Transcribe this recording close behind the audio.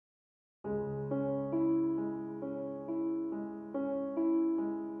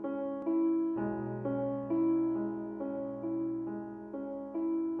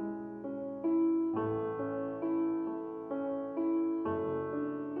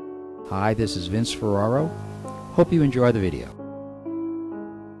Hi, this is Vince Ferraro. Hope you enjoy the video.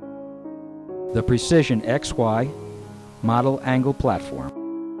 The Precision XY model angle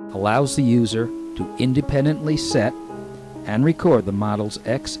platform allows the user to independently set and record the model's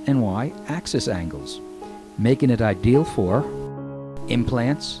X and Y axis angles, making it ideal for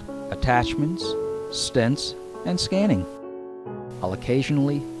implants, attachments, stents, and scanning. I'll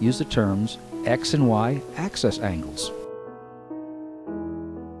occasionally use the terms X and Y axis angles,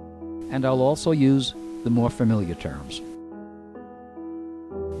 and I'll also use the more familiar terms.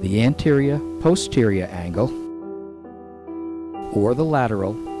 The anterior-posterior angle, or the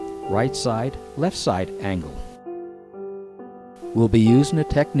lateral right side, left side angle. We'll be using a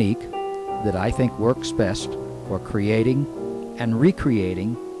technique that I think works best for creating and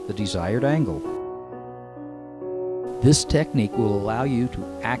recreating the desired angle. This technique will allow you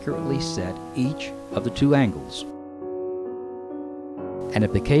to accurately set each of the two angles. And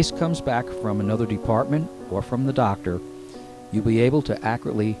if the case comes back from another department or from the doctor, you'll be able to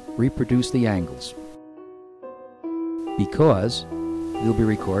accurately reproduce the angles, because they'll be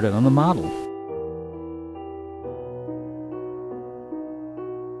recorded on the model.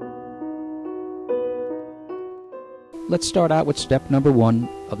 Let's start out with step number 1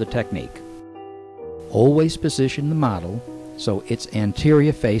 of the technique. Always position the model so its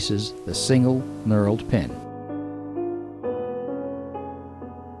anterior faces the single knurled pin.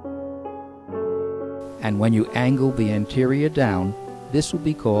 And when you angle the anterior down, this will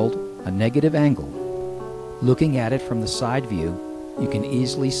be called a negative angle. Looking at it from the side view, you can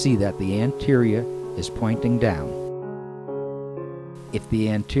easily see that the anterior is pointing down. If the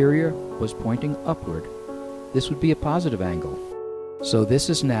anterior was pointing upward, this would be a positive angle. So this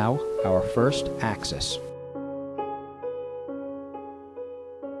is now our first axis.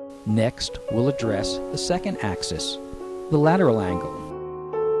 Next, we'll address the second axis, the lateral angle.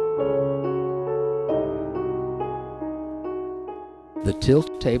 The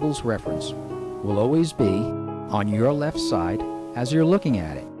tilt table's reference will always be on your left side as you're looking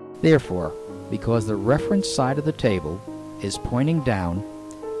at it. Therefore, because the reference side of the table is pointing down,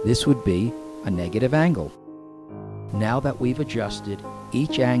 this would be a negative angle. Now that we've adjusted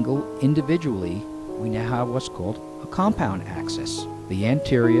each angle individually, we now have what's called a compound axis. The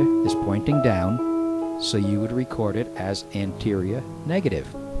anterior is pointing down, so you would record it as anterior negative.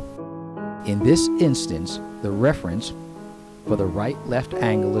 In this instance, the reference for the right-left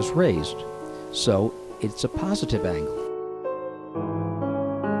angle is raised, so it's a positive angle.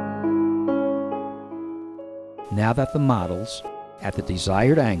 Now that the model's at the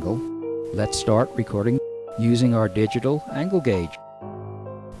desired angle, let's start recording using our digital angle gauge.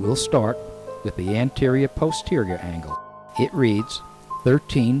 We'll start with the anterior-posterior angle. It reads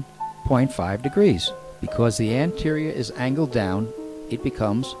 13.5 degrees. Because the anterior is angled down, it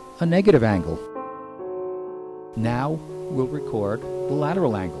becomes a negative angle. Now we'll record the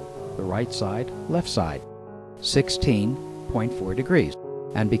lateral angle, the right side, left side, 16.4 degrees.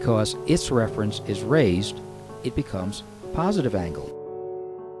 And because its reference is raised, it becomes a positive angle.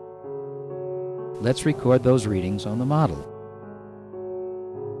 Let's record those readings on the model.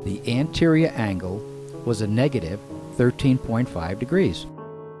 The anterior angle was a negative 13.5 degrees,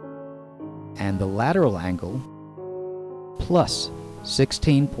 and the lateral angle plus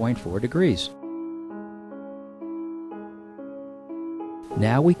 16.4 degrees.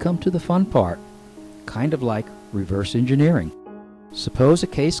 Now we come to the fun part, kind of like reverse engineering. Suppose a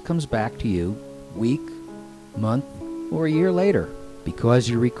case comes back to you week, month, or a year later. Because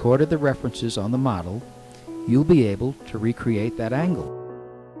you recorded the references on the model, you'll be able to recreate that angle.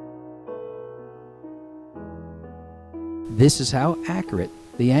 This is how accurate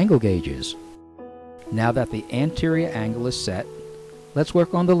the angle gauge is. Now that the anterior angle is set, let's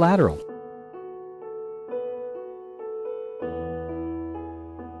work on the lateral.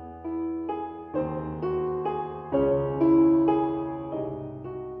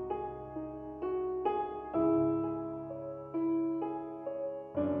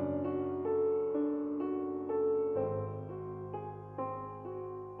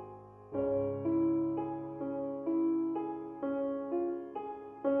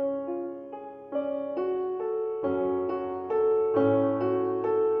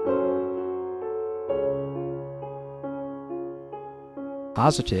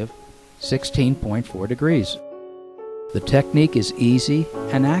 Positive 16.4 degrees. The technique is easy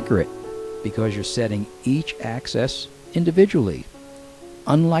and accurate because you're setting each axis individually,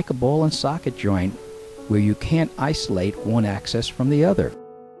 unlike a ball and socket joint where you can't isolate one axis from the other.